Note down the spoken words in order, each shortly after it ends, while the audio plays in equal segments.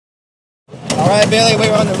All right, Bailey,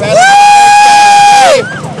 we're on the Rattler. Hey,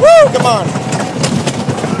 woo! Come on.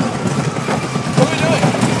 What are we doing?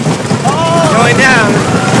 Oh. Going down.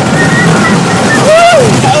 Woo!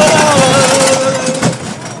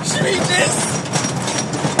 Sweetness.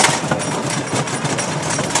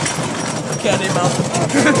 Candy mountain.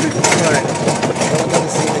 Alright.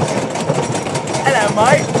 Hello,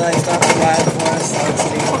 Mike. Nice, stop the ride for us.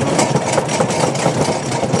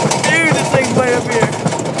 Dude, this thing's way up here.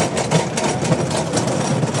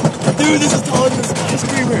 Dude, this is taller than the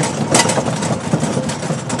skyscraper.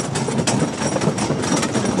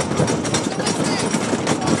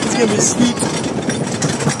 It's gonna be sweet.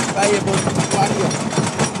 Right here, bro. Right here.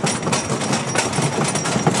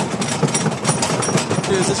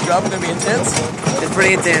 Dude, is this drop gonna be intense? It's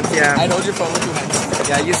pretty intense, yeah. I'd hold your phone with 2 hands.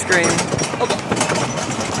 Yeah, you scream. Okay.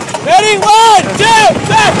 Ready? 1, 2,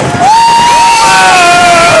 3!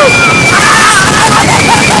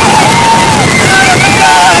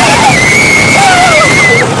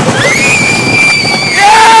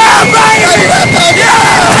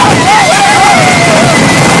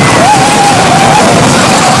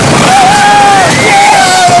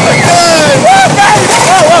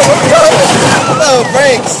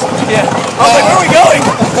 Brakes. Yeah. I was like, where are we going?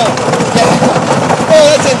 Oh,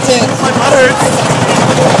 that's intense. My butt hurts.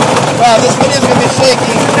 Wow, this video's gonna be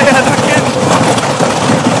shaky. Yeah, no kidding.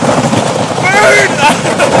 Burn!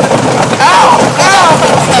 Ow! Ow!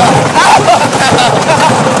 Ow!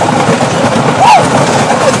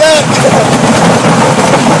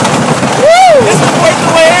 Woo! This is worth the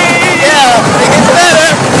wait! Yeah, it gets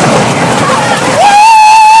better.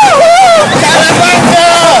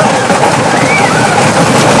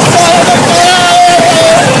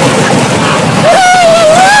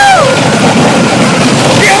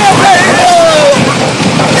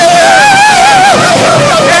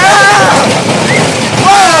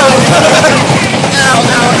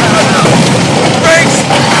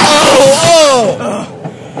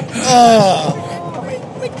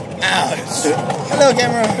 Hello,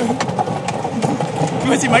 camera. You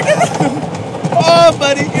want to see my camera? Oh,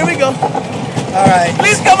 buddy, here we go. All right.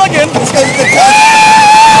 Please come again. Let's go to the top.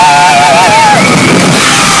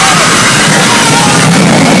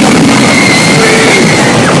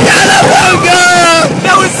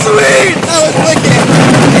 That was sweet. That was wicked.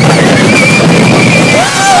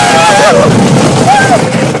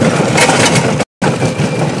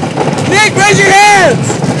 Nick, raise your hands.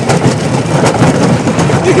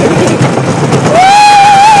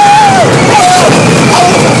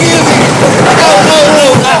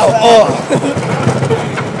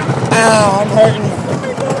 Ow, I'm hurting.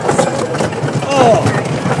 Oh.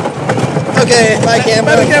 Okay, bye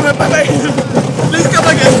camera. Bye camera. Bye.